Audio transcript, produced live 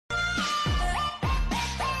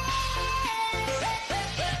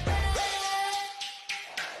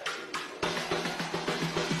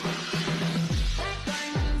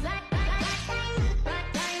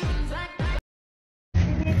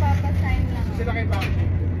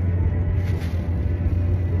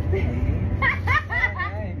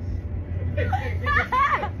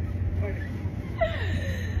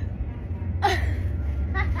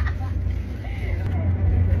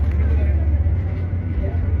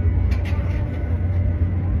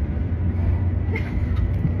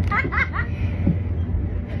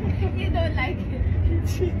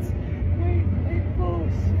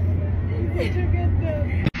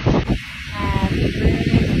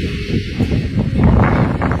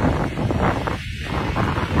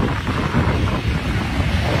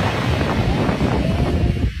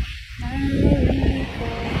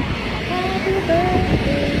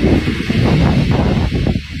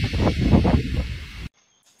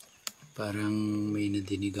Parang may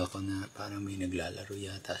nadinig ako na parang may naglalaro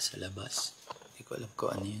yata sa labas. Hindi ko alam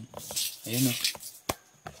kung ano yun. Ayun o.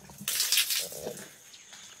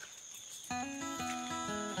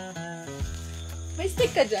 May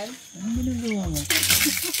stick ka dyan? Anong ginagawa mo?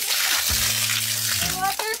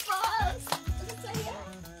 Waterfalls! Ang saya!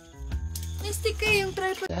 May stick ka yung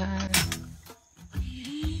tripod.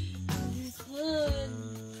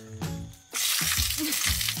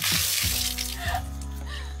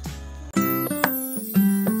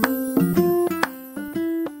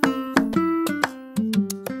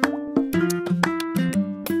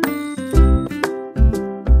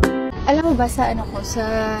 Alam mo ba sa ano ko, sa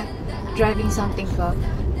driving something ko,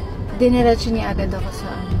 diniretso niya agad ako sa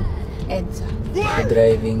EDSA. The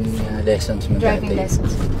driving lessons mo Driving dati.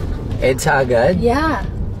 lessons. EDSA agad? Yeah.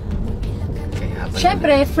 Kaya pala.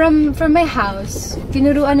 Siyempre, from my house,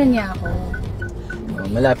 tinuruan na niya ako. Oh,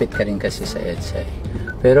 malapit ka rin kasi sa EDSA.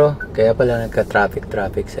 Pero, kaya pala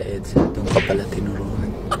nagka-traffic sa EDSA. Doon ka pala tinuruan.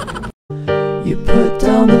 You put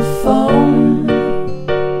down the phone.